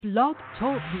Blog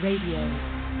Talk Radio.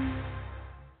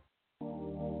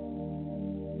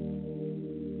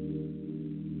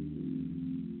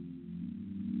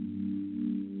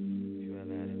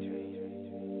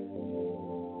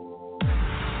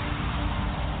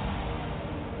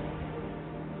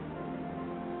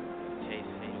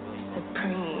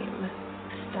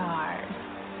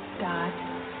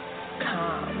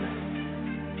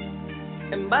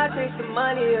 Chasing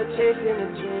money or chasing a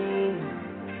dream.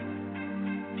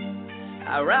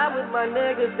 I ride with my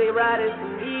niggas, they riding for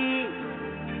me.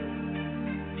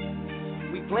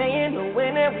 We playing to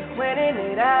win and we planning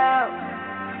it out.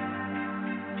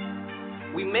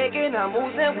 We making our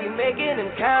moves and we making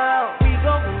them count. We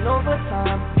going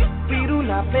overtime, we do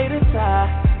not play the tie.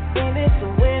 In it to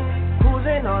win,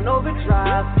 cruising on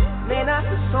overdrive. Man, I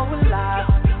feel so alive,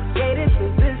 created for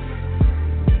this.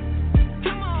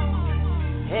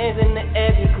 Hands in the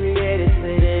air, you created for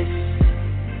this.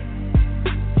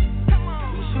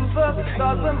 We shoot for the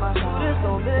stars, but my shooters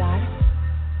don't miss.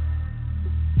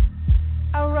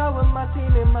 I ride with my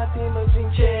team and my team of dream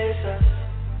chasers.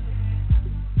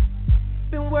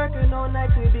 Been working all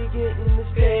night to be getting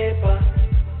this paper.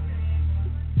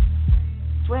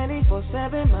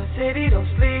 24/7, my city don't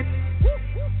sleep.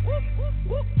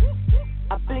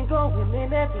 I've been going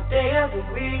in every day of the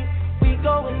week. We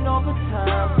going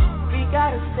overtime. We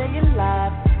gotta stay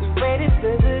alive, we waited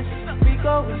for this, we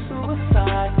go with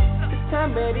suicide. This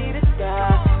time ready to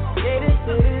die, created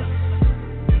for this.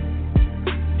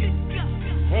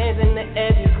 Hands in the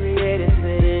air, you created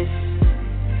for this.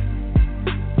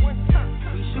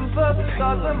 We shoot for the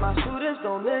stars, but my shooters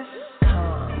don't miss.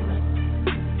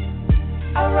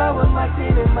 I ride with my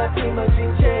team and my team of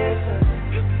dream chasers.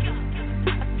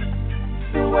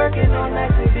 Been working all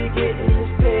night to be getting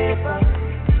this paper.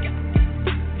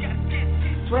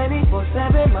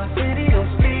 24/7, my city don't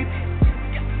sleep.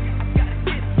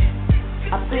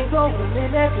 I've been going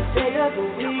in every day of the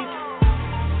week.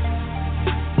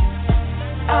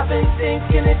 I've been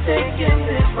thinking and taking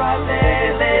this ride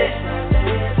lately.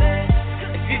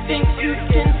 If you think you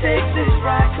can take this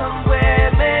ride, come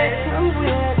with me. Come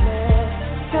with me.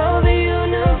 Tell the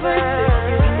universe to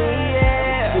give me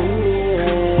air.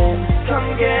 Come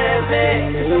get me,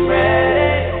 'cause I'm ready.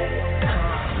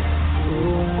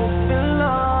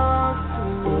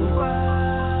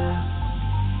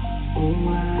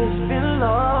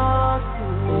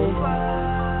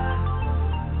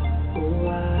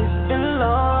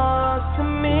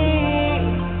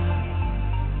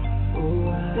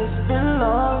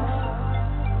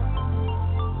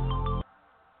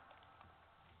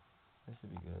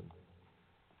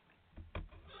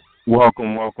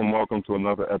 Welcome to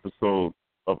another episode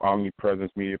of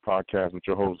Omnipresence Media Podcast with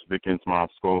your host,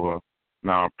 VickensMoscova.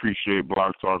 Now, I appreciate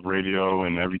Blog Talk Radio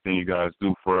and everything you guys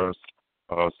do for us.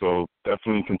 So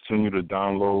definitely continue to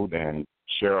download and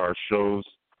share our shows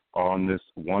on this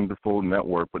wonderful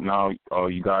network. But now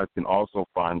you guys can also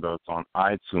find us on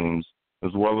iTunes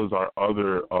as well as our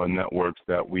other networks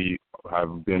that we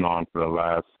have been on for the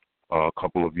last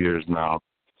couple of years now.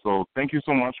 So thank you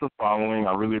so much for following.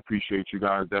 I really appreciate you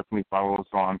guys. Definitely follow us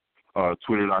on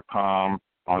Twitter.com,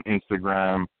 on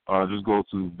Instagram. Just go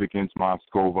to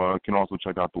VickensMoscova. You can also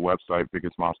check out the website,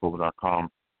 VickensMoscova.com.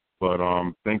 But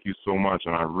thank you so much,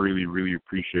 and I really, really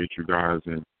appreciate you guys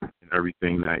and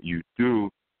everything that you do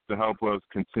to help us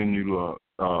continue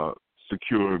to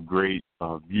secure great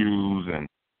views and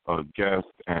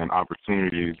guests and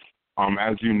opportunities.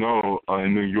 As you know,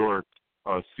 in New York,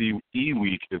 CE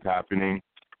Week is happening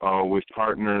with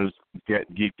partners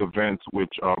Get Geeked Events,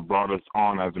 which brought us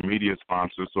on as a media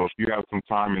sponsor. So if you have some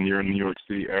time and you're in the New York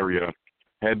City area,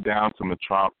 head down to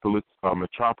Metropolis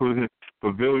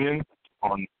Pavilion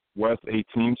on West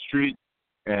 18th Street,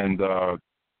 and if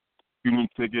you need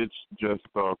tickets, just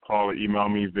call or email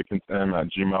me,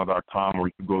 vickensm@gmail.com, or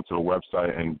you can go to the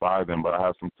website and buy them. But I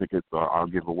have some tickets I'll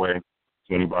give away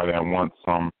to anybody that wants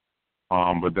some.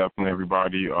 But definitely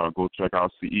everybody go check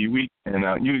out CE Week, and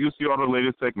you'll see all the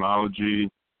latest technology,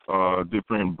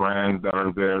 different brands that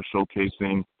are there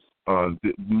showcasing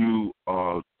new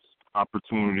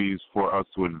opportunities for us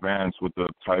to advance with the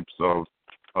types of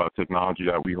technology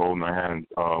that we hold in our hands,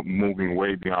 moving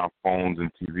way beyond phones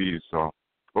and TVs. So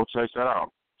go check that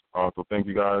out. So thank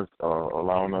you guys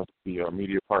allowing us to be a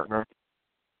media partner.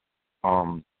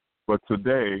 But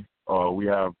today we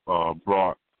have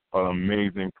brought an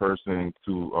amazing person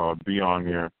to be on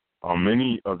here.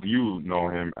 Many of you know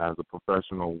him as a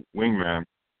professional wingman.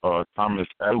 Thomas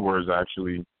Edwards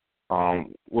actually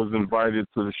was invited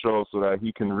to the show so that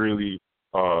he can really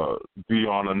be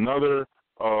on another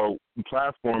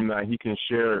platform that he can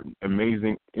share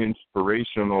amazing,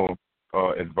 inspirational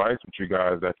advice with you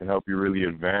guys that can help you really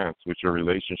advance with your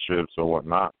relationships or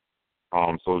whatnot.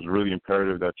 So it's really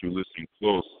imperative that you listen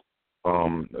close.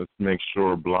 Let's make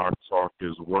sure Blog Talk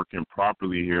is working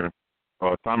properly here.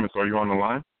 Thomas, are you on the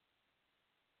line?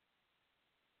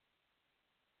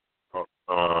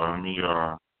 Let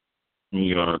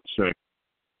me check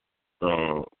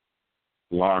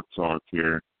Blog Talk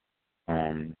here.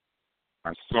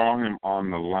 I saw him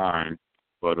on the line,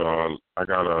 but I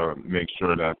gotta make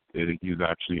sure that he's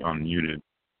actually unmuted.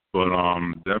 But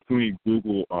definitely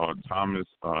Google Thomas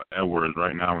Edwards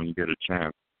right now when you get a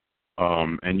chance,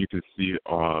 and you can see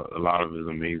a lot of his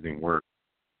amazing work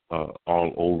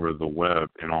all over the web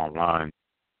and online.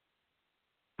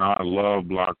 Now, I love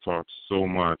Blog Talk so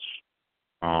much,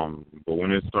 but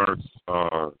when it starts,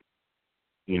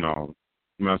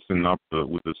 messing up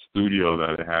with the studio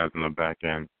that it has in the back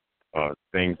end,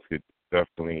 things could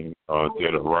definitely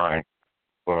get awry.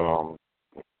 But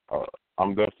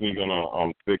I'm definitely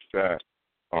gonna fix that.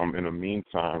 In the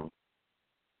meantime,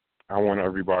 I want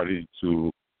everybody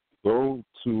to go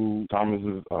to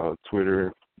Thomas's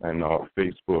Twitter and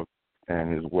Facebook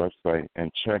and his website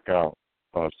and check out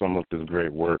some of his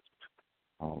great work.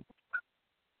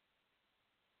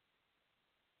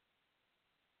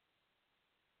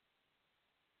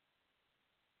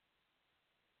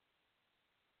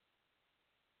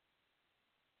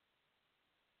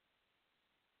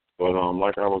 But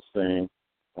like I was saying,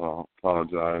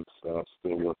 apologize,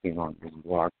 still working on this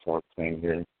Blog Talk thing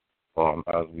here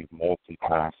as we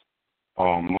multitask.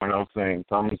 Like I was saying,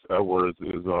 Thomas Edwards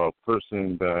is a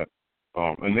person that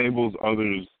enables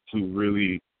others to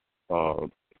really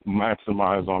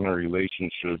maximize on their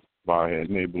relationships by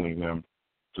enabling them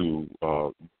to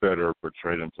better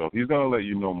portray themselves. He's going to let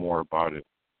you know more about it.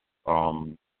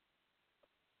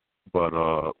 But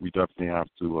we definitely have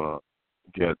to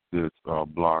get this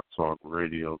Blog Talk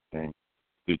radio thing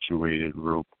situated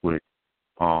real quick.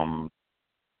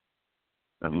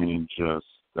 Let me just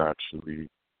actually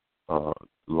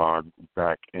log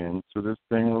back into this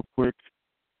thing real quick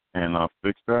and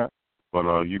fix that.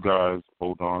 But you guys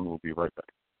hold on, we'll be right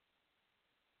back.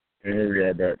 And here we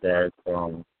are back, guys.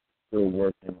 Still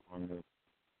working on this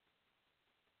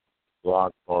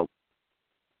Blog Talk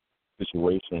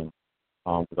situation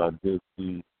because I did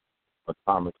see a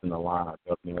Thomas in the line. I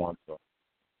definitely want to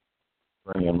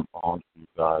bring him on to you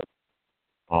guys.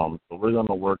 So we're going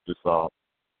to work this out.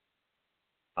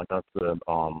 Like I said,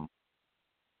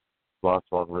 Blog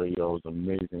Talk Radio is an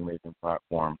amazing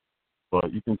platform.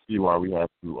 But you can see why we have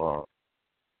to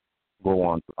go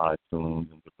on to iTunes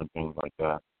and different things like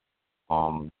that.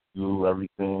 Do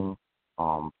everything.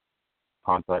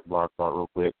 Contact Blog Talk real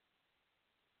quick.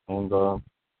 And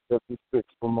get this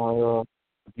fixed for my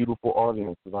beautiful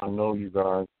audience, because I know you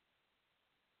guys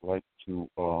like to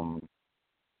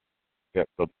get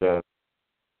the best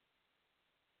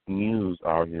news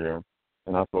out here,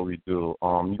 and that's what we do.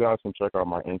 You guys can check out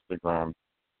my Instagram.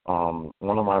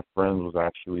 One of my friends was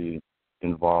actually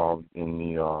involved in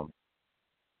the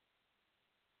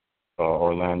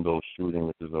Orlando shooting,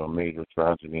 which is a major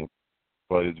tragedy,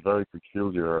 but it's very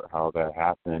peculiar how that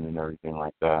happened and everything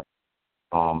like that.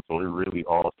 So we're really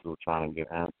all still trying to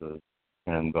get answers.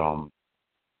 And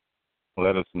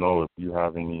let us know if you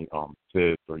have any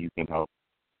tips or you can help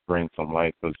bring some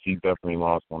light, because she definitely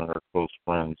lost one of her close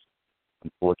friends,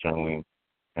 unfortunately,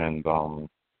 and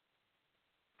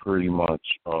pretty much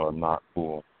not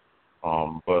cool.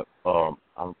 But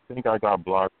I think I got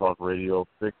Blog Talk Radio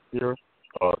fixed here.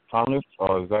 Thomas,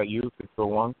 is that you,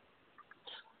 601?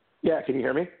 Yeah, can you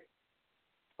hear me?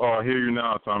 I hear you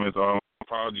now, Thomas.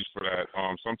 Apologies for that.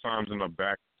 Sometimes in the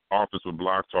back office with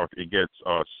Blog Talk, it gets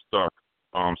stuck,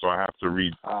 so I have to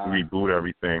reboot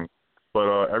everything.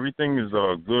 But everything is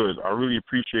good. I really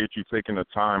appreciate you taking the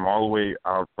time all the way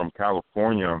out from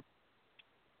California,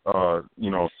 to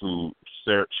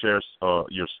share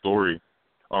your story.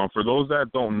 For those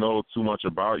that don't know too much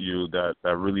about you, that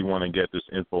really want to get this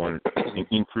info and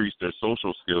increase their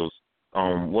social skills,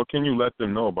 what can you let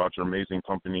them know about your amazing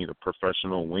company, The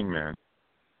Professional Wingman?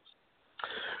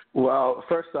 Well,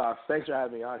 first off, thanks for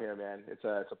having me on here, man. It's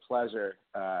a pleasure.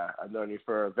 I've known you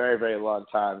for a very, very long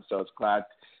time, so it's glad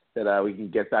that we can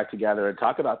get back together and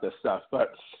talk about this stuff.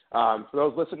 But for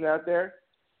those listening out there,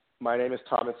 my name is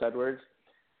Thomas Edwards.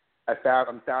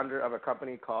 I'm founder of a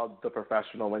company called The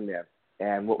Professional Wingman.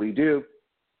 And what we do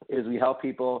is we help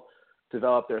people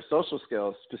develop their social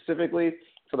skills specifically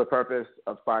for the purpose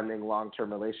of finding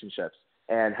long-term relationships.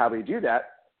 And how we do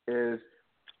that is,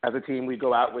 as a team, we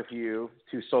go out with you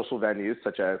to social venues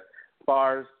such as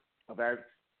bars, events,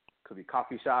 could be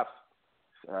coffee shops,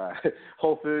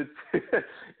 Whole Foods,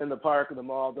 in the park, in the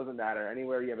mall, doesn't matter.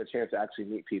 Anywhere you have a chance to actually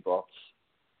meet people.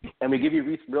 And we give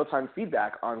you real-time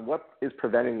feedback on what is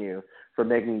preventing you from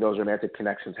making those romantic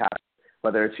connections happen,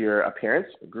 whether it's your appearance,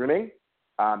 grooming,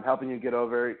 helping you get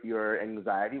over your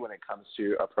anxiety when it comes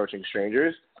to approaching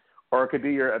strangers, or it could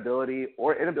be your ability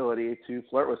or inability to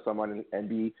flirt with someone and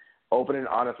be open and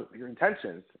honest with your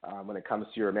intentions when it comes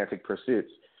to your romantic pursuits.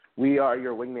 We are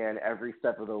your wingman every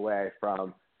step of the way,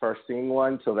 from first seeing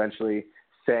one to eventually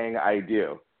saying I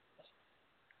do.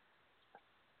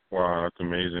 Wow, that's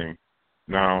amazing.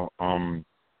 Now,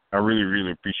 I really,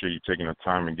 really appreciate you taking the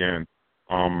time again.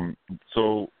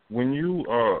 So when you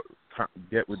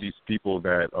get with these people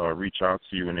that reach out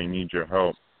to you and they need your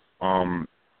help,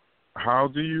 how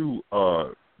do you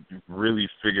really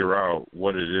figure out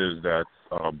what it is that's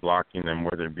blocking them,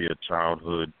 whether it be a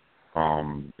childhood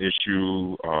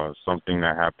issue, something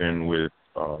that happened with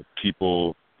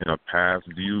people in the past?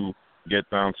 Do you get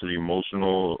down to the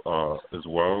emotional as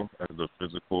well as the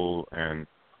physical and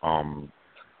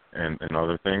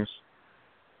other things?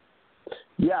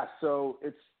 Yeah, so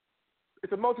it's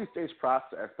a multi-stage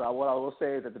process. What I will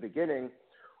say is at the beginning,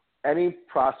 any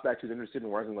prospect who's interested in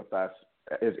working with us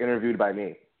is interviewed by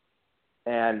me.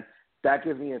 And that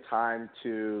gives me a time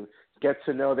to get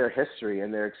to know their history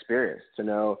and their experience, to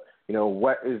know,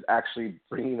 what is actually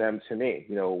bringing them to me.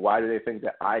 Why do they think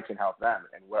that I can help them,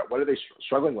 and what are they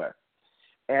struggling with?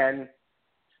 And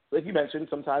like you mentioned,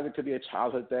 sometimes it could be a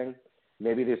childhood thing.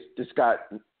 Maybe they just got,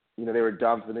 they were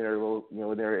dumped when they were,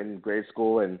 when they were in grade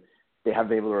school and they haven't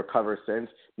been able to recover since.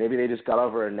 Maybe they just got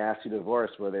over a nasty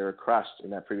divorce where they were crushed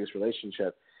in that previous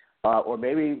relationship. Or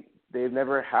maybe they've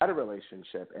never had a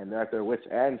relationship and they're at their wits'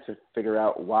 end to figure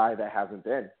out why that hasn't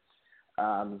been.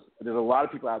 There's a lot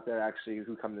of people out there actually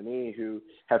who come to me who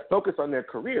have focused on their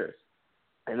careers.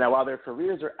 And now while their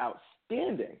careers are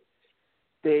outstanding,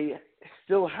 they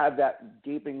still have that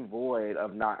gaping void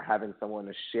of not having someone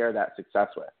to share that success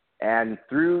with. And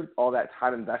through all that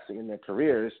time investing in their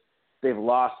careers, they've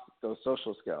lost those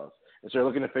social skills. And so they're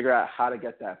looking to figure out how to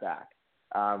get that back,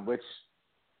 which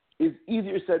is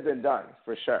easier said than done,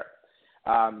 for sure.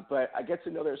 But I get to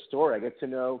know their story. I get to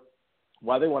know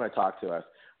why they want to talk to us.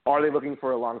 Are they looking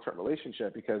for a long-term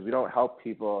relationship? Because we don't help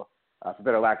people, for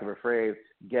better lack of a phrase,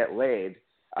 get laid.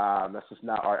 That's just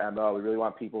not our MO. We really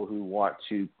want people who want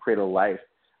to create a life,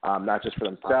 not just for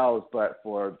themselves, but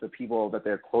for the people that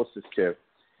they're closest to.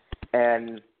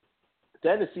 And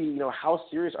then to see, how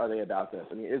serious are they about this?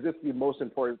 I mean, is this the most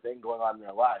important thing going on in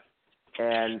their life?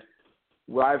 And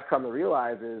what I've come to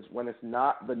realize is when it's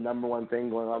not the number one thing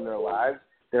going on in their lives,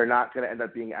 they're not going to end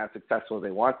up being as successful as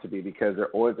they want to be, because there's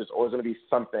always going to be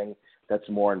something that's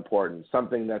more important,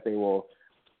 something that they will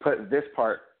put this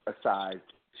part aside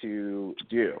to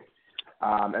do.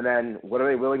 And then what are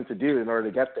they willing to do in order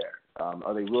to get there?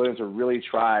 Are they willing to really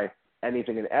try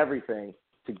anything and everything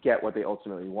to get what they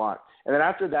ultimately want? And then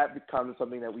after that becomes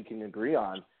something that we can agree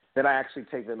on, then I actually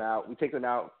take them out. We take them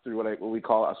out through what we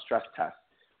call a stress test,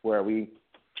 where we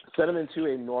set them into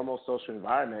a normal social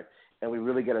environment and we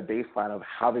really get a baseline of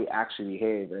how they actually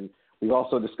behave. And we've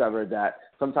also discovered that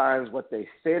sometimes what they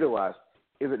say to us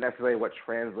isn't necessarily what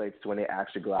translates to when they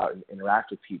actually go out and interact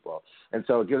with people. And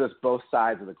so it gives us both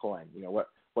sides of the coin,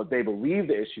 what they believe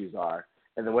the issues are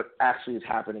and then what actually is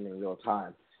happening in real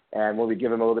time. And when we give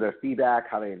them a little bit of feedback,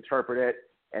 how they interpret it,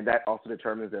 and that also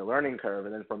determines their learning curve.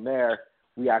 And then from there,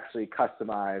 we actually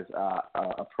customize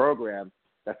a program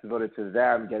that's devoted to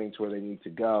them getting to where they need to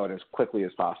go and as quickly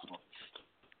as possible.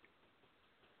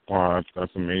 Wow,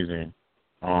 that's amazing.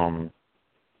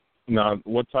 Now,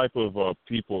 what type of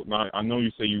people? Now, I know you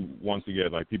say you want to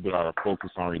get people that are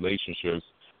focused on relationships,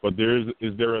 but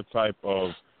is there a type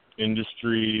of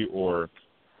industry or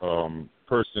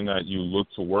person that you look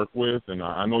to work with? And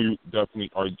I know you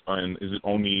definitely are. And is it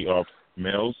only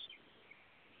males?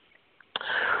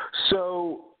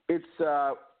 So it's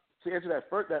to answer that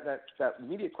first that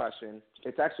immediate question.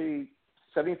 It's actually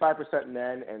 75%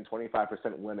 men and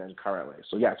 25% women currently.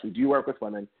 So yes, we do work with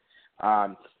women,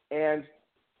 and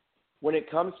when it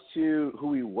comes to who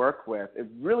we work with, it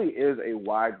really is a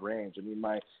wide range. I mean,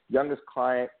 my youngest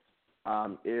client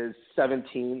is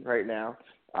 17 right now.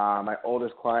 My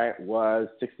oldest client was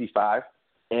 65,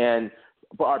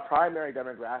 but our primary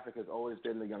demographic has always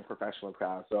been the young professional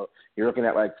crowd. So you're looking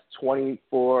at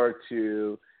 24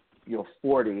 to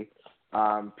 40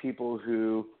 people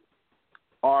who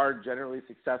are generally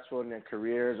successful in their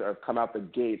careers or have come out the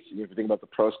gates. If you think about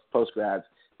the post-grads,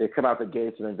 they come out the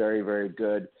gates in a very, very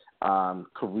good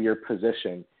career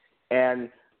position. And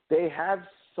they have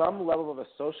some level of a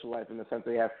social life in the sense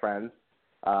they have friends,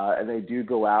 and they do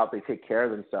go out, they take care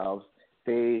of themselves.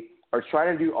 They are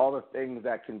trying to do all the things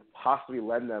that can possibly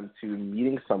lend them to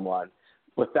meeting someone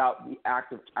without the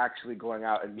act of actually going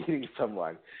out and meeting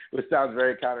someone, which sounds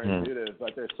very counterintuitive,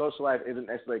 but their social life isn't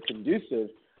necessarily conducive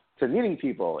to meeting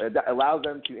people. It allows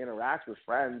them to interact with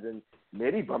friends and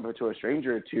maybe bump into a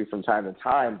stranger or two from time to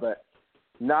time, but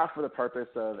not for the purpose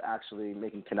of actually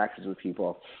making connections with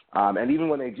people. And even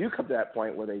when they do come to that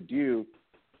point where they do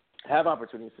have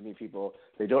opportunities to meet people,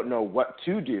 they don't know what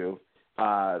to do,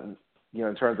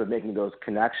 in terms of making those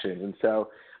connections. And so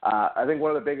I think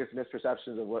one of the biggest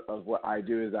misperceptions of what I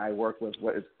do is I work with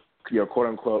what is, quote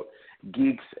unquote,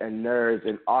 geeks and nerds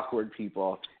and awkward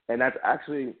people. And that's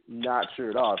actually not true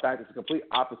at all. In fact, it's the complete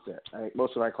opposite. I think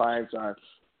most of my clients are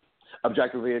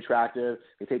objectively attractive.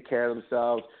 They take care of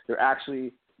themselves. They're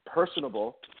actually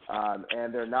personable,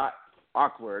 and they're not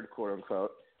awkward, quote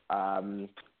unquote.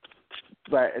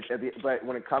 But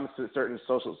when it comes to certain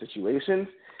social situations,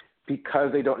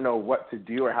 because they don't know what to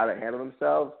do or how to handle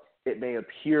themselves, it may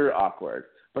appear awkward.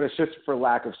 But it's just for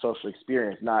lack of social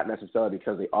experience, not necessarily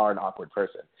because they are an awkward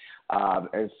person.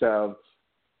 And so,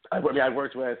 I've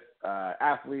worked with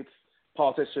athletes,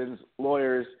 politicians,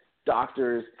 lawyers,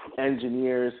 doctors,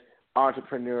 engineers,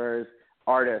 entrepreneurs,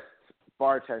 artists,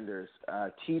 bartenders,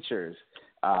 teachers,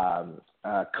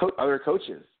 other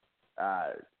coaches.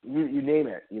 You name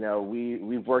it.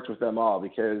 We've worked with them all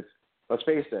because, let's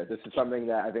face it, this is something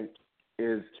that I think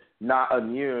is not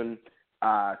immune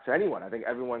to anyone. I think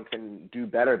everyone can do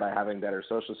better by having better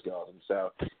social skills. And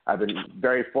so I've been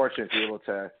very fortunate to be able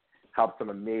to help some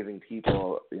amazing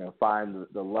people, find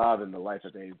the love and the life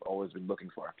that they've always been looking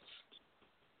for.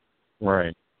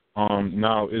 Right.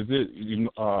 Now, is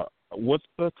it, what's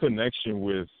the connection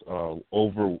with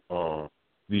over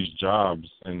these jobs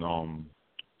and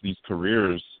these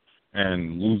careers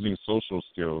and losing social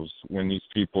skills when these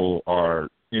people are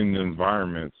in the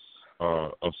environments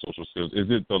of social skills? Is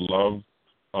it the love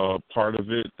part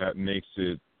of it that makes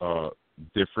it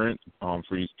different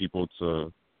for these people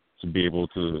to be able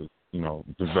to,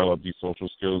 develop these social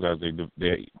skills as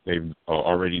they've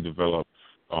already developed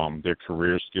their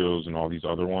career skills and all these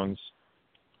other ones?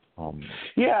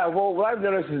 Yeah, well, what I've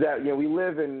noticed is that, we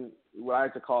live in what I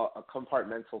like to call a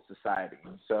compartmental society.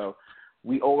 So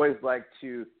we always like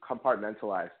to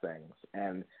compartmentalize things.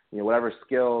 And, whatever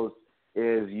skills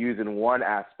is used in one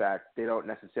aspect, they don't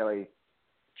necessarily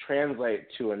translate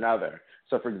to another.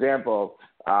 So, for example,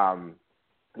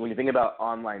 when you think about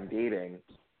online dating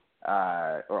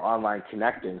or online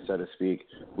connecting, so to speak,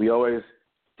 we always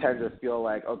tend to feel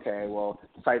like, okay, well,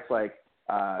 sites like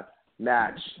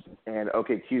Match and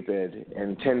OkCupid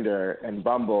and Tinder and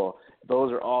Bumble,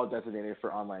 those are all designated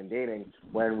for online dating,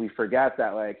 when we forget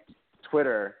that, like,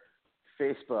 Twitter,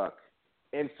 Facebook,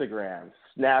 Instagram,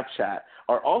 Snapchat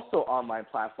are also online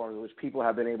platforms in which people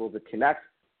have been able to connect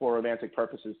for romantic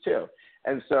purposes too.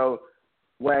 And so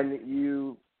when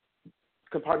you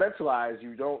compartmentalize,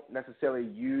 you don't necessarily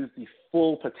use the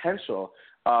full potential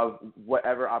of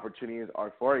whatever opportunities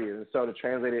are for you. And so to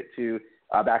translate it to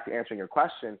back to answering your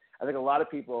question, I think a lot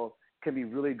of people can be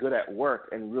really good at work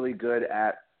and really good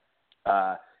at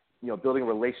building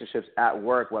relationships at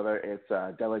work, whether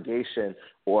it's delegation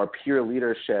or peer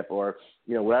leadership or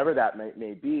whatever that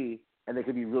may be, and they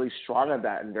can be really strong at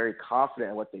that and very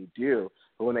confident in what they do.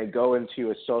 But when they go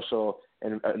into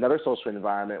another social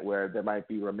environment where there might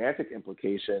be romantic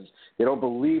implications, they don't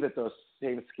believe that those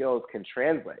same skills can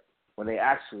translate when they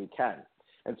actually can.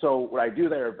 And so what I do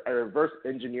there, I reverse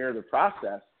engineer the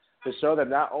process to show that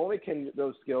not only can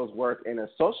those skills work in a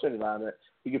social environment,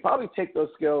 you can probably take those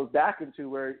skills back into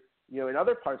where, in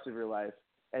other parts of your life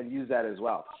and use that as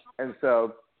well. And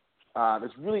so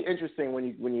it's really interesting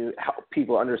when you help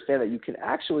people understand that you can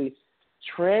actually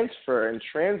transfer and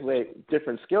translate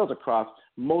different skills across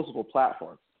multiple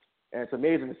platforms. And it's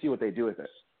amazing to see what they do with it.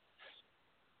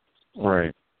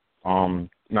 Right.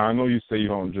 Now, I know you say you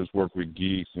don't just work with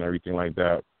geeks and everything like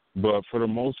that, but for the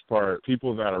most part,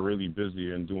 people that are really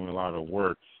busy and doing a lot of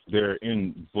work, they're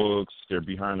in books, they're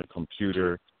behind a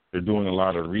computer, they're doing a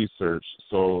lot of research.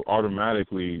 So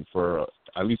automatically, for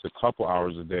at least a couple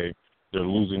hours a day, they're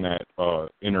losing that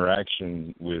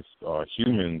interaction with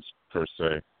humans, per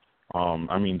se.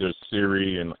 There's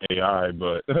Siri and AI,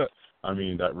 but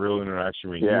that real interaction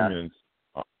with humans.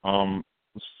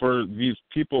 For these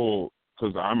people,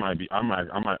 because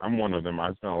I'm one of them.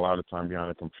 I spend a lot of time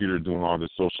behind a computer doing all this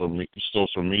social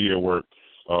media work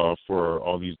for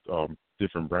all these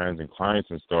different brands and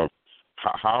clients and stuff.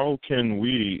 How can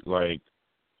we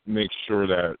make sure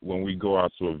that when we go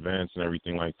out to events and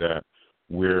everything like that,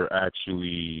 we're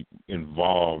actually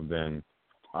involved? And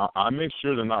I make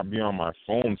sure to not be on my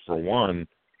phone for one,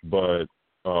 but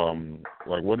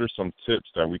like, what are some tips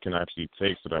that we can actually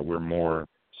take so that we're more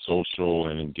social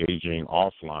and engaging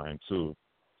offline too?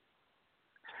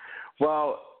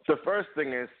 Well, the first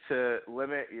thing is to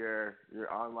limit your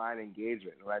online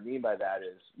engagement. What I mean by that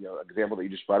is, an example that you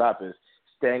just brought up is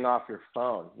staying off your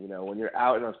phone. When you're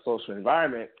out in a social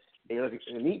environment and you're looking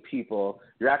to meet people,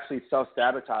 you're actually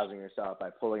self-sabotaging yourself by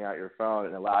pulling out your phone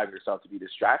and allowing yourself to be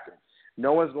distracted.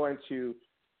 No one's going to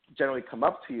generally come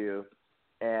up to you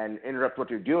and interrupt what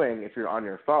you're doing if you're on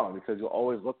your phone, because you'll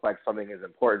always look like something is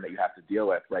important that you have to deal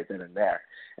with right then and there.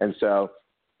 And so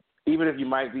even if you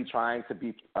might be trying to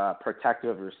be protective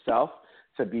of yourself,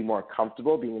 to be more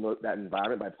comfortable being in that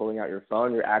environment by pulling out your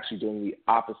phone, you're actually doing the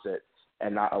opposite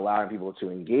and not allowing people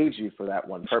to engage you for that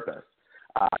one purpose.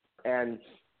 And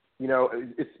what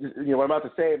I'm about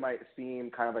to say might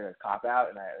seem kind of like a cop-out,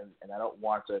 and I don't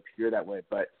want to appear that way,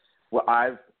 but what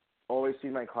I've always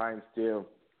seen my clients do,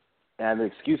 and the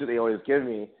excuse that they always give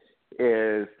me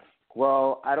is,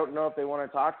 well, I don't know if they want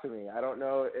to talk to me. I don't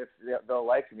know if they'll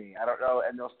like me. I don't know.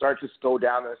 And they'll start to go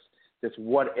down this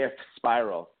what-if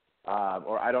spiral,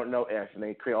 or I don't know if, and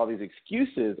they create all these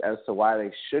excuses as to why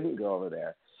they shouldn't go over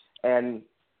there. And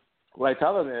what I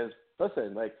tell them is,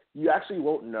 listen, like, you actually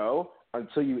won't know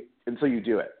until you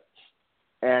do it.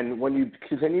 And when you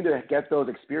continue to get those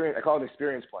experience, I call them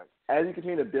experience points. As you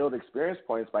continue to build experience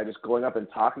points by just going up and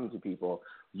talking to people,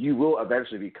 you will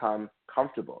eventually become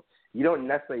comfortable. You don't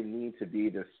necessarily need to be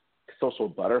this social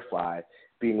butterfly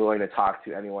being willing to talk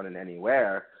to anyone and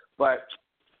anywhere. But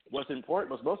what's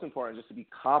most important is just to be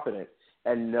confident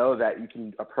and know that you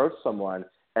can approach someone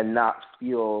and not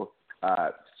feel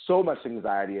so much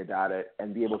anxiety about it,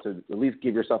 and be able to at least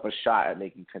give yourself a shot at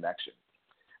making connection.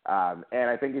 And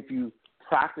I think if you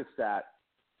practice that,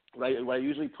 right, what I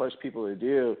usually push people to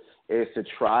do is to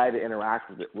try to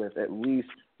interact with at least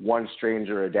one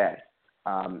stranger a day.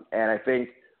 And I think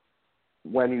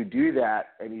when you do that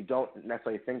and you don't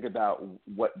necessarily think about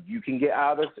what you can get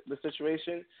out of the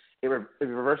situation, it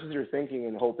reverses your thinking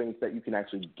and hoping that you can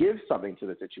actually give something to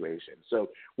the situation. So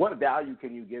what value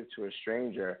can you give to a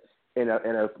stranger in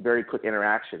a very quick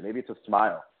interaction? Maybe it's a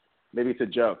smile. Maybe it's a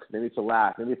joke. Maybe it's a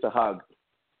laugh. Maybe it's a hug.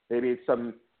 Maybe it's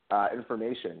some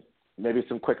information. Maybe it's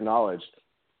some quick knowledge.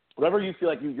 Whatever you feel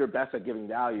like you're best at giving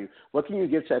value, what can you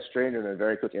give to that stranger in a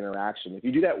very quick interaction? If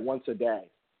you do that once a day,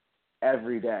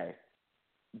 every day,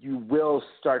 you will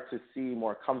start to see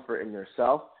more comfort in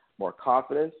yourself, more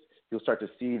confidence. You'll start to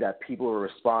see that people will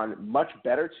respond much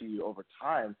better to you over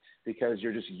time because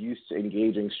you're just used to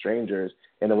engaging strangers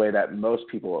in a way that most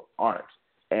people aren't.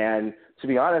 And to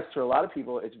be honest, for a lot of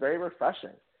people, it's very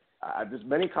refreshing. There's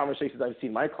many conversations I've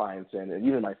seen my clients in, and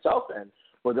even myself in,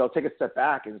 where they'll take a step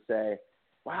back and say,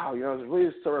 wow, it's really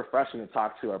so refreshing to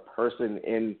talk to a person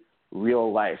in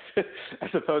real life as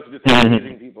opposed to just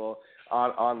engaging people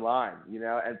online,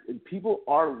 and people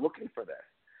are looking for this.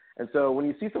 And so when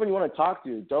you see someone you want to talk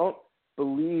to, don't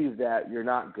believe that you're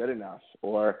not good enough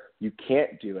or you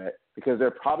can't do it, because they're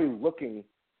probably looking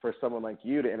for someone like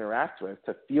you to interact with,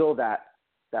 to feel that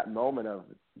moment of,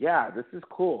 yeah, this is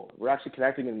cool. We're actually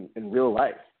connecting in real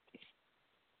life.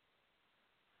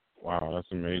 Wow,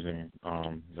 that's amazing.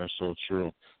 That's so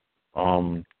true.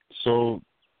 So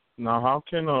now how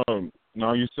can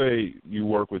now you say you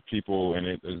work with people and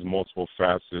it is multiple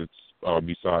facets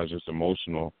besides just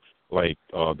emotional, like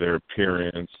their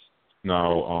appearance.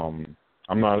 Now,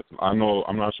 I'm not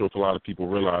sure if a lot of people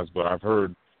realize, but I've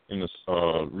heard in this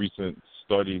recent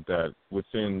study that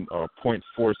within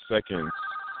 0.4 seconds,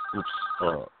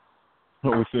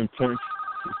 within point,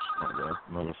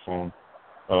 another phone,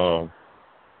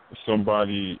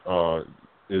 somebody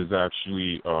is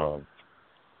actually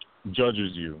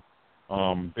judges you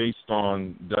based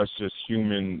on, that's just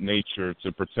human nature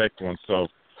to protect oneself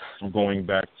from going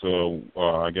back to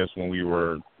I guess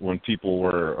when people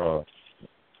were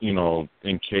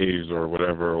in caves or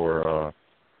whatever, or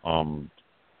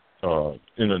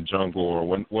in a jungle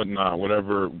or whatnot,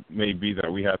 whatever it may be that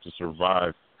we have to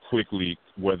survive quickly,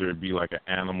 whether it be like an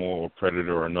animal or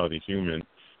predator or another human.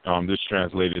 This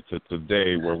translated to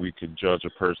today, where we could judge a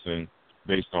person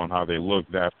based on how they look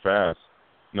that fast.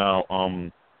 Now,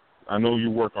 I know you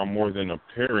work on more than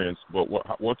appearance, but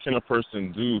what can a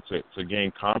person do to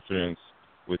gain confidence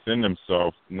within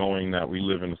themselves, knowing that we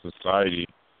live in a society?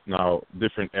 Now,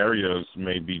 different areas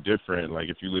may be different. Like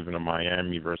if you live in a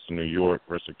Miami versus New York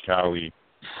versus Cali,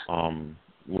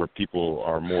 where people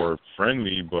are more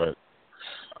friendly, but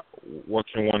what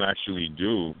can one actually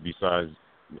do besides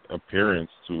appearance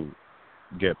to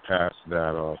get past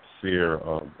that fear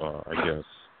of, I guess,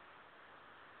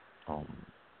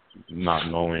 not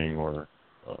knowing or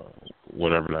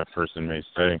whatever that person may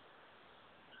say?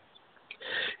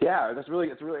 Yeah, that's actually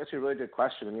a really good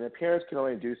question. I mean, appearance can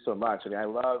only do so much. I mean, I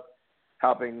love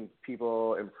helping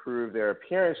people improve their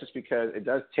appearance just because it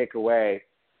does take away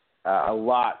a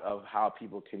lot of how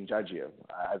people can judge you.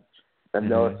 I've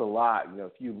noticed a lot. You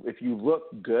know, if you look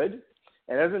good,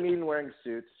 and it doesn't mean wearing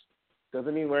suits,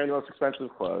 doesn't mean wearing the most expensive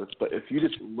clothes, but if you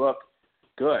just look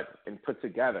good and put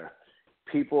together,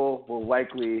 people will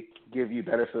likely give you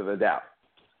benefit of the doubt.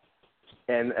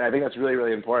 And I think that's really,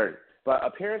 really important. But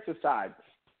appearance aside,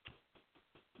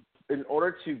 in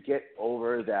order to get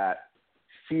over that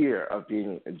fear of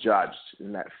being judged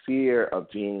and that fear of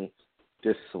being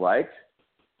disliked,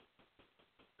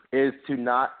 is to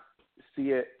not see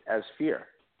it as fear.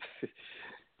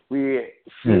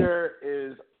 Fear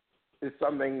is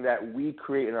something that we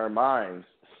create in our minds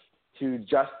to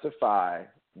justify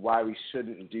why we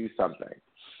shouldn't do something.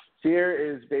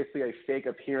 Fear is basically a fake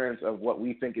appearance of what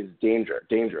we think is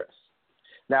dangerous.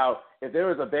 Now, if there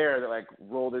was a bear that like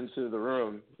rolled into the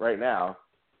room right now,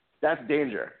 that's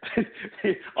danger.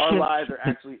 Our lives are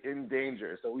actually in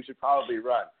danger, so we should probably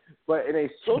run. But in a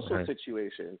social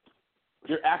situation,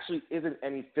 there actually isn't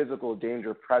any physical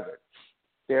danger present.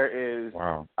 There is,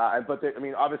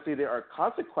 obviously there are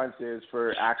consequences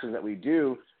for actions that we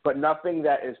do, but nothing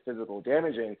that is physical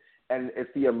damaging. And it's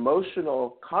the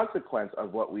emotional consequence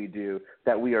of what we do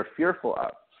that we are fearful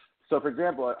of. So, for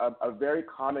example, a very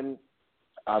common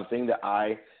thing that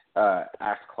I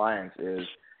ask clients is,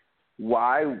 what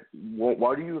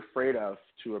are you afraid of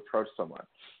to approach someone?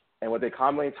 And what they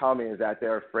commonly tell me is that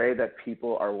they're afraid that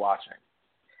people are watching,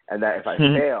 and that if I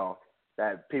fail,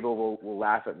 that people will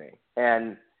laugh at me.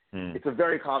 And it's a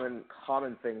very common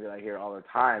thing that I hear all the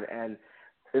time. And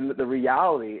the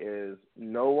reality is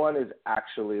no one is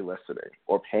actually listening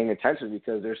or paying attention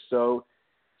because they're so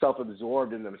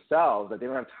self-absorbed in themselves that they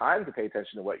don't have time to pay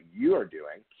attention to what you are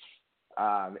doing.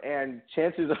 And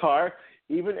chances are,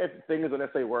 even if things don't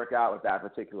necessarily work out with that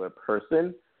particular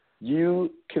person,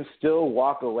 you can still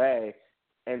walk away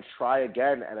and try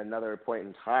again at another point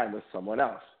in time with someone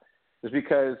else. Just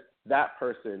because that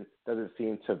person doesn't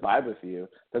seem to vibe with you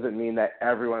doesn't mean that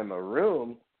everyone in the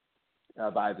room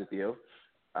vibes with you.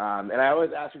 And I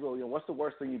always ask people, what's the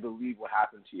worst thing you believe will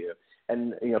happen to you?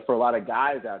 And, for a lot of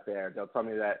guys out there, they'll tell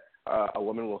me that a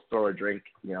woman will throw a drink,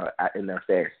 in their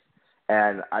face.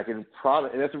 And I can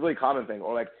promise, and that's a really common thing,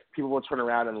 or like people will turn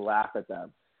around and laugh at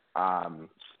them.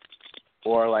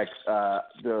 Or like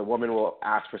the woman will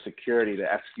ask for security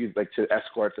to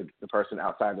escort the person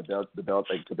outside the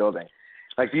building.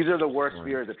 Like these are the worst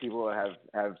fears that people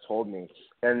have told me.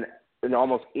 And in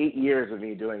almost 8 years of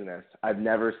me doing this, I've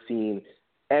never seen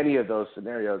any of those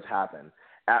scenarios happen.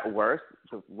 At worst,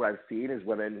 what I've seen is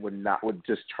women would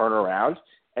just turn around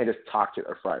and just talk to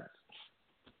their friends.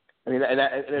 I mean, and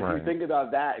if you think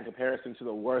about that in comparison to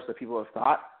the worst that people have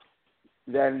thought,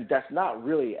 then that's not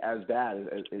really as bad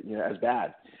as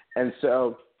bad. And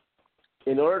so,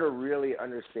 in order to really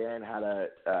understand how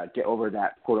to get over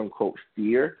that quote unquote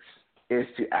fear, is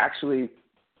to actually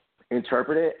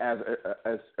interpret it as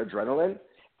adrenaline,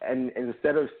 and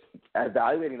instead of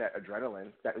evaluating that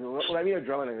adrenaline, what I mean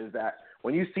adrenaline is that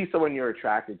when you see someone you're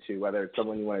attracted to, whether it's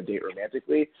someone you want to date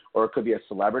romantically, or it could be a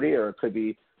celebrity, or it could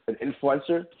be an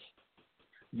influencer,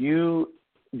 your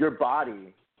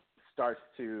body starts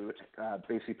to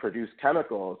basically produce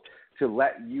chemicals to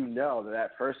let you know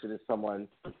that person is someone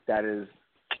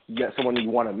someone you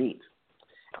want to meet.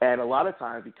 And a lot of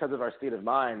times, because of our state of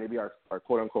mind, maybe our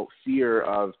quote-unquote fear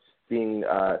of being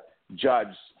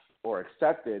judged or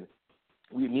accepted,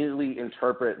 we immediately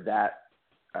interpret that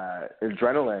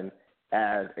adrenaline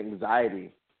as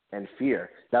anxiety and fear.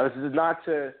 Now, this is not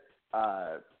to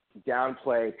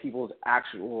downplay people's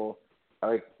actual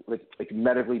like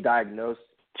medically diagnosed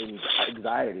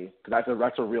anxiety, because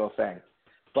that's a real thing.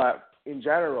 But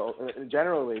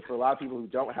generally, for a lot of people who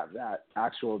don't have that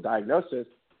actual diagnosis,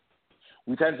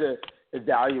 we tend to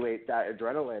evaluate that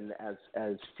adrenaline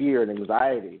as fear and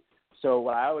anxiety. So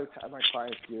what I always have my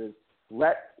clients do is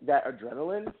let that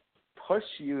adrenaline push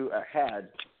you ahead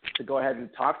to go ahead and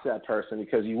talk to that person,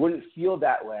 because you wouldn't feel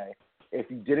that way if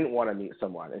you didn't want to meet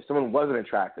someone. If someone wasn't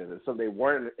attractive, if they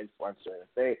weren't an influencer, if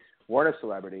they weren't a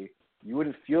celebrity, you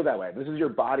wouldn't feel that way. This is your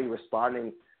body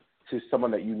responding to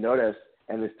someone that you notice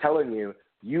and is telling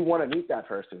you want to meet that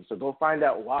person. So go find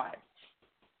out why.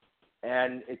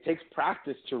 And it takes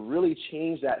practice to really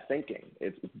change that thinking.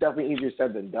 It's definitely easier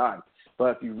said than done.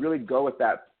 But if you really go with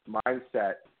that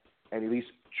mindset and at least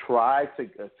try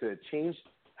to change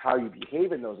how you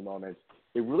behave in those moments,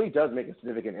 it really does make a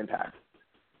significant impact.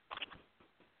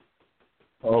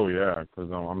 Oh yeah,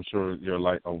 because I'm sure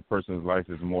a person's life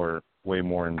is way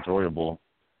more enjoyable.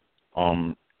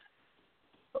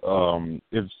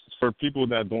 if for people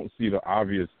that don't see the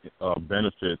obvious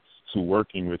benefits to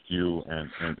working with you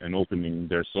and opening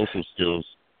their social skills,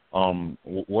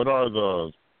 what are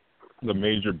the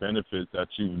major benefits that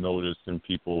you've noticed in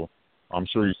people? I'm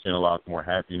sure you've seen a lot more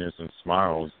happiness and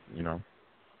smiles, you know.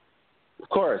 Of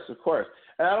course.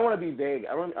 And I don't want to be vague.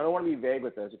 I don't want to be vague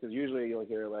with this, because usually you'll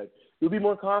hear like, you'll be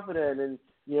more confident and,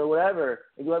 you know, whatever,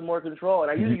 and you'll have more control. And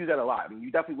I usually use that a lot. I mean,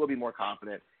 you definitely will be more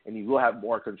confident and you will have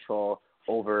more control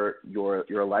over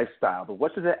your lifestyle. But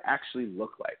what does it actually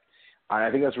look like? And I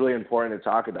think that's really important to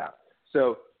talk about.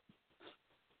 So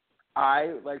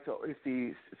I like to always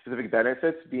see specific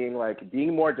benefits being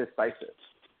more decisive.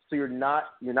 So you're not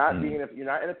in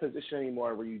a position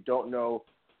anymore where you don't know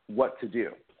what to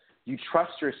do. You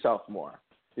trust yourself more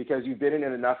because you've been in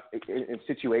enough in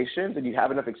situations and you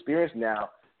have enough experience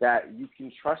now that you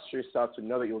can trust yourself to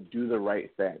know that you'll do the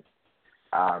right thing.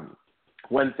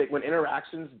 When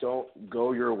interactions don't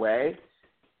go your way,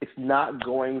 it's not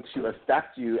going to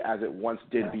affect you as it once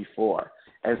did before.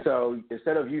 And so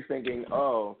instead of you thinking,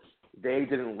 oh, they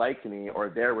didn't like me or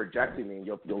they're rejecting me,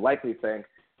 you'll likely think,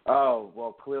 oh,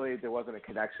 well, clearly there wasn't a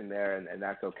connection there, and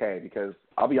that's okay. Because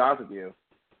I'll be honest with you,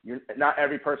 not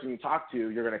every person you talk to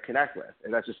you're going to connect with,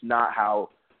 and that's just not how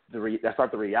that's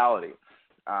not the reality.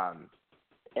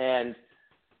 And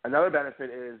another benefit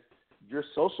is your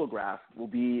social graph will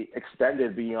be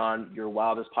extended beyond your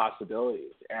wildest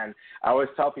possibilities. And I always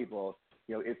tell people,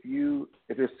 you know, if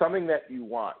there's something that you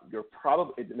want, you're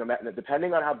probably,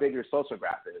 depending on how big your social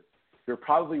graph is, you're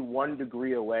probably 1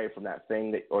 degree away from that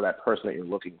thing or that person that you're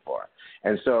looking for.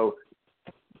 And so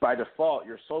by default,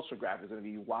 your social graph is going to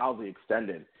be wildly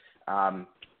extended. And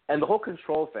the whole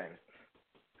control thing.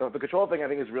 So the control thing I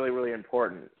think is really, really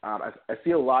important. I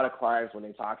see a lot of clients when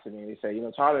they talk to me and they say, you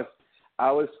know, Thomas, I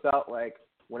always felt like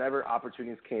whenever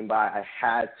opportunities came by, I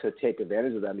had to take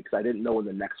advantage of them because I didn't know when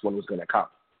the next one was going to come.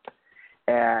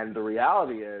 And the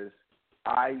reality is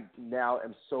I now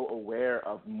am so aware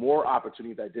of more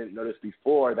opportunities I didn't notice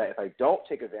before that if I don't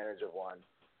take advantage of one,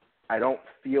 I don't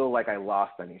feel like I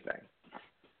lost anything.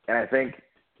 And I think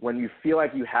when you feel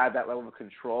like you have that level of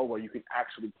control where you can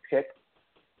actually pick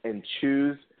and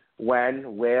choose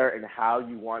when, where, and how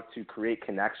you want to create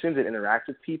connections and interact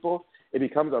with people, it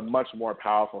becomes a much more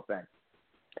powerful thing.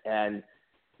 And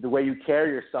the way you carry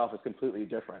yourself is completely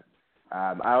different.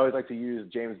 I always like to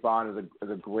use James Bond as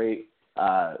a great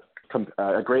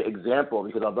example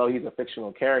because although he's a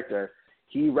fictional character,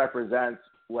 he represents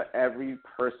what every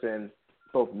person,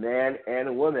 both man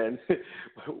and woman,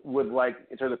 would like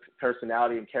in terms of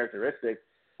personality and characteristics,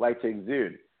 like to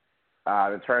exude.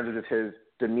 In terms of just his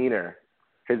demeanor,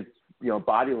 his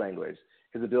body language,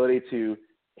 his ability to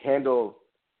handle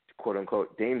quote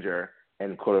unquote danger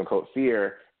and quote unquote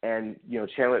fear, and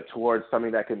channel it towards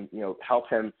something that can help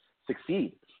him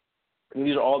succeed. And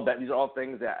these are all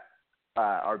things that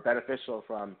are beneficial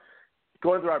from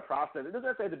going through our process. It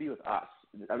doesn't have to be with us.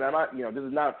 I mean, I'm not, this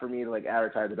is not for me to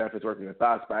advertise the benefits of working with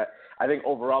us, but I think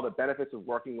overall the benefits of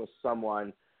working with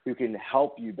someone who can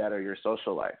help you better your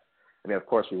social life. I mean, of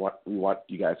course, we want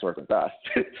you guys to work with us,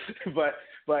 but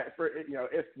for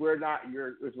if we're not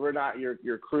your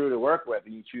crew to work with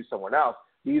and you choose someone else,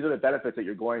 these are the benefits that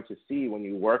you're going to see when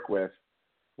you work with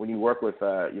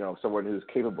someone who's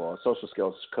capable, a social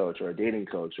skills coach or a dating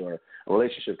coach or a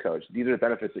relationship coach. These are the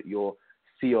benefits that you'll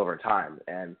see over time,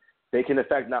 and they can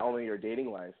affect not only your dating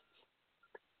life,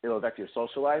 it'll affect your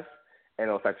social life, and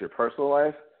it'll affect your personal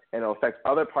life, and it'll affect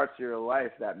other parts of your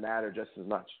life that matter just as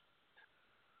much.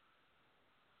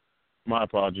 My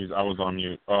apologies, I was on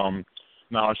mute.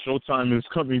 Now, our showtime is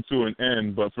coming to an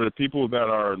end, but for the people that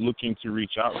are looking to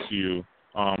reach out to you,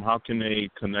 how can they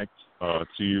connect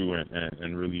to you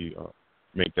and really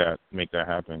make that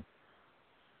happen?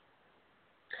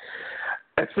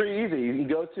 It's pretty easy. You can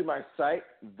go to my site,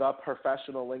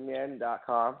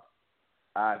 theprofessionalwingman.com.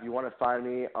 If you want to find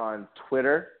me on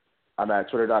Twitter, I'm at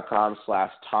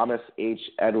twitter.com/Thomas H.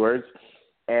 Edwards.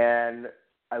 And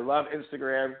I love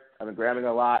Instagram. I've been gramming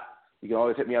a lot. You can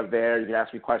always hit me up there. You can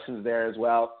ask me questions there as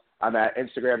well. I'm at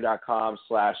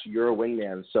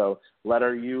instagram.com/yourwingman. So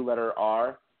letter U, letter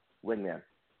R, wingman.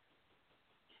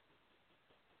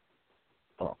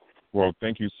 Oh, well,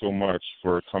 thank you so much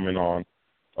for coming on.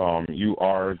 You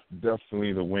are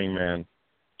definitely the wingman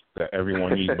that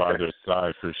everyone needs by their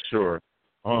side for sure.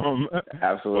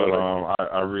 Absolutely.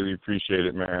 But I really appreciate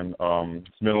it, man.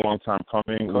 It's been a long time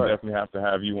coming. We'll definitely have to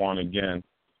have you on again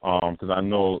because I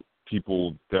know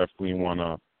people definitely want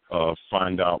to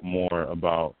find out more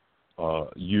about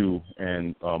you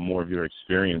and more of your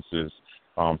experiences.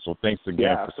 So thanks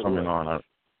again for coming on.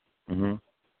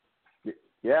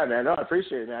 Yeah, man. No, I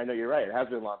appreciate it, man. I know you're right. It has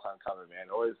been a long time coming, man.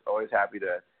 Always happy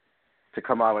to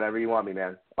come on whenever you want me,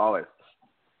 man. Always.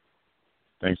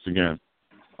 Thanks again.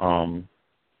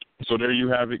 So there you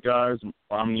have it, guys.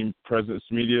 Omnipresence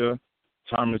Media,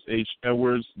 Thomas H.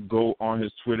 Edwards. Go on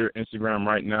his Twitter, Instagram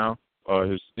right now.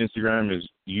 His Instagram is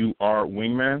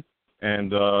URWingman,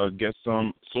 and get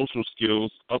some social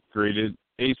skills upgraded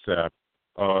ASAP.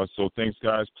 So thanks,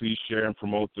 guys. Please share and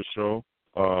promote the show.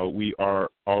 We are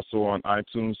also on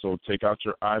iTunes, so take out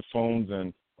your iPhones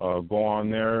and go on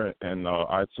there and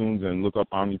iTunes and look up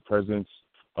Omnipresence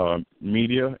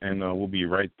Media, and we'll be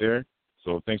right there.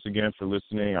 So thanks again for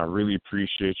listening. I really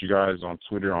appreciate you guys on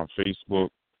Twitter, on Facebook.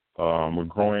 We're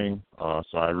growing,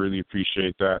 so I really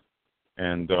appreciate that.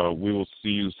 And we will see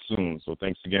you soon. So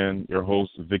thanks again. Your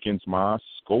host,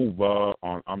 VickensMoscova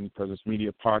on Omnipresence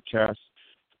Media Podcast.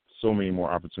 So many more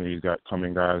opportunities got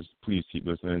coming, guys. Please keep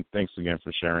listening. Thanks again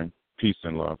for sharing. Peace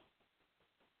and love.